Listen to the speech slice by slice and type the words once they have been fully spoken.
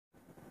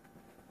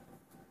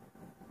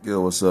Yo,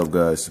 what's up,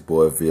 guys? It's your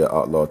boy via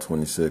Outlaw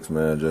 26,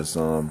 man. Just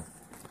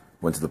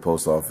went to the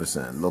post office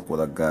and look what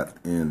I got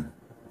in.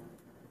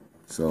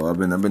 So I've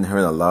been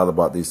hearing a lot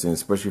about these things,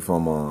 especially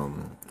from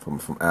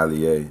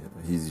Ali A.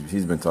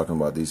 He's been talking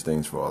about these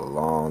things for a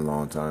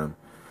long time.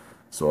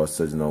 So I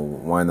said,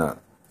 why not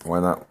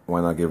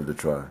give it a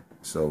try?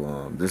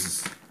 So this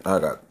is I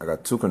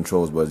got two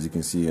controls, but as you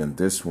can see in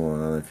this one,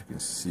 I don't know if you can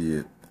see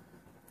it.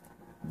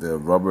 The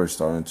rubber is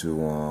starting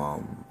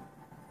to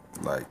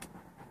like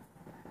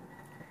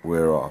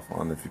wear off. I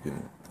don't know if you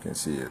can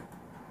see it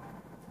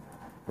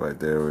right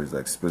there where it's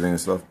like splitting and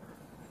stuff.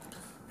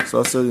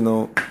 So I said,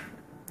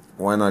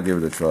 why not give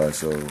it a try?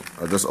 So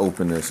I just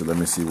opened it, so let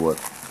me see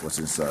what's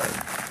inside.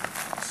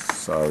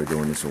 Sorry,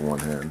 doing this with one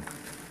hand.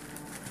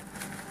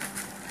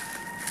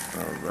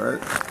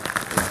 Alright,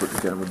 let's put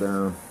the camera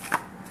down.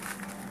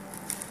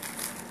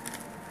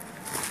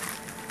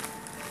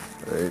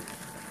 Right.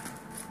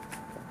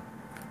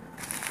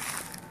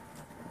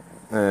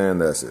 And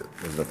that's it.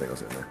 There's nothing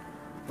else in there.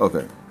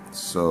 Okay,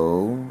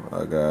 so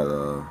I got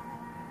a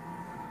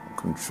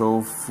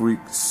Control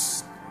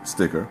Freaks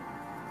sticker.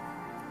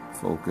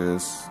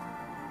 Focus.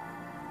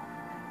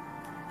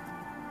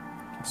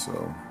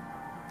 So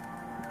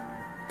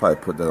probably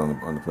put that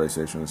on the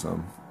PlayStation or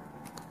something.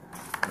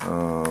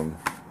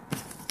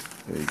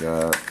 There you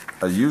got.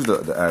 I used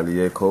the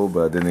Ali A code,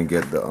 but I didn't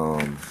get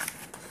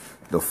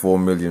the 4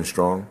 million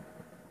strong.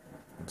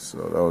 So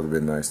that would have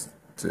been nice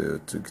to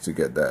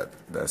get that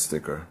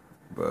sticker.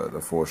 But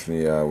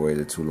unfortunately, I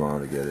waited too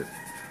long to get it.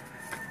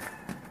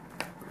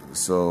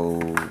 So,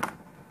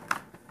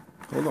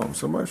 hold on.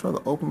 Somebody tried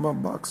to open my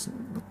box.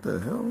 What the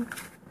hell?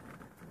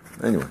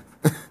 Anyway.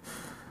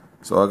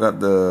 So I got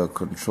the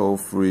Control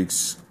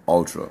Freaks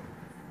Ultra.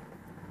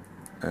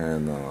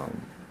 And I'm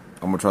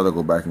going to try to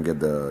go back and get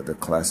the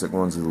classic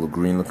ones, the little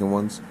green looking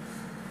ones.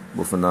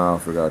 But for now, I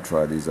figured I'd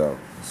try these out.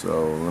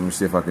 So let me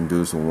see if I can do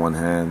this with one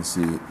hand,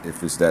 see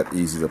if it's that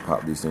easy to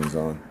pop these things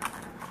on.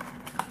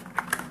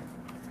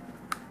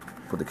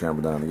 Put the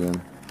camera down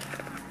again.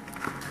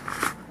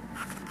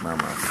 Mount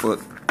my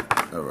foot.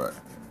 Alright.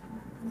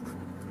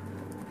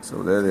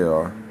 So there they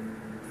are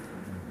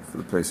for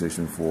the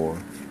PlayStation 4.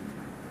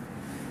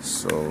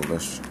 So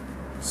let's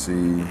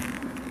see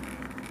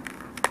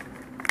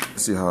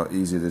how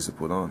easy it is to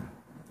put on.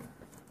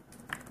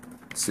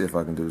 See if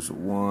I can do this with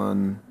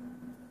one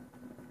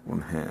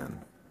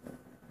hand.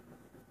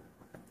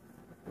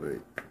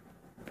 Wait.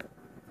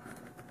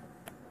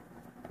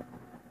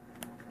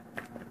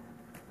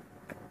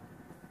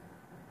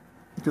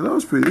 Because that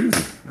was pretty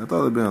easy. I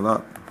thought it'd been a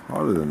lot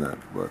harder than that,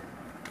 but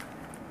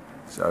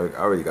see, I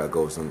already got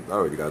ghosts. I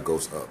already got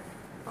ghosts up.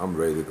 I'm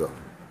ready to go.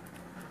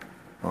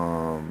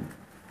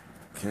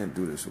 Can't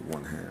do this with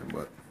one hand,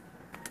 but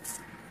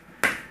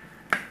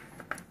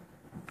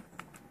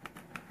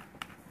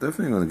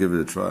definitely gonna give it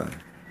a try.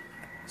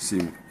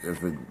 See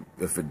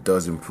if it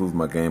does improve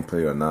my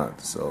gameplay or not.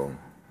 So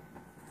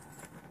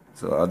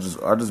I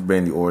just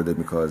mainly ordered it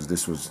because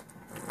this was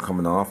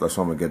coming off. That's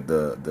why I'm gonna get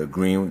the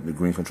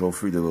green Control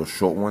Freak, the little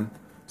short one,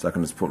 so I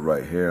can just put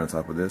right here on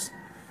top of this.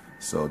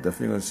 So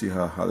definitely gonna see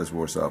how this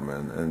works out,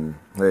 man. And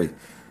hey,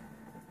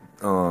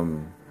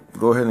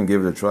 go ahead and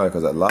give it a try,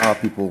 because a lot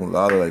of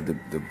like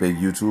the big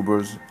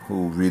YouTubers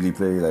who really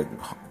play like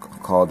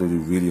Call of Duty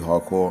really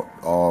hardcore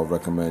all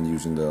recommend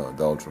using the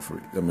Ultra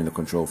Freak. I mean the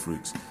Control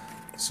Freaks.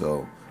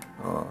 So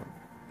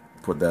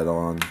put that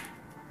on,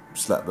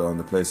 slap that on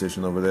the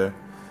PlayStation over there,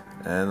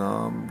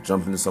 and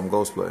jump into some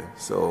Ghost play.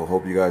 So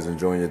hope you guys are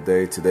enjoying your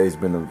day. Today's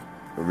been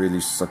a really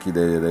sucky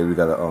day today. We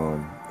got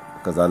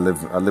because I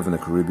live in the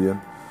Caribbean,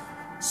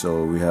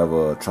 so we have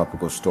a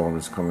tropical storm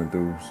that's coming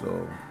through.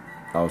 So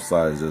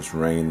outside is just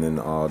raining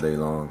all day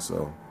long.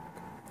 So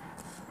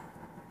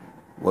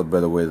what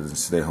better way than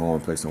stay home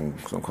and play some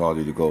Call of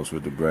Duty Ghosts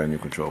with the brand new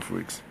Control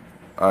Freaks.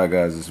 Alright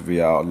guys, this is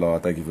via Outlaw.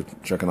 Thank you for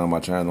checking out my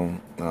channel.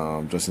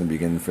 Just in the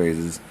beginning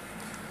phases.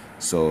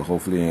 So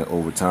hopefully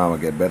over time I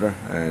get better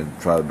and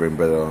try to bring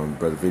better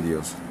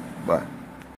videos. Bye.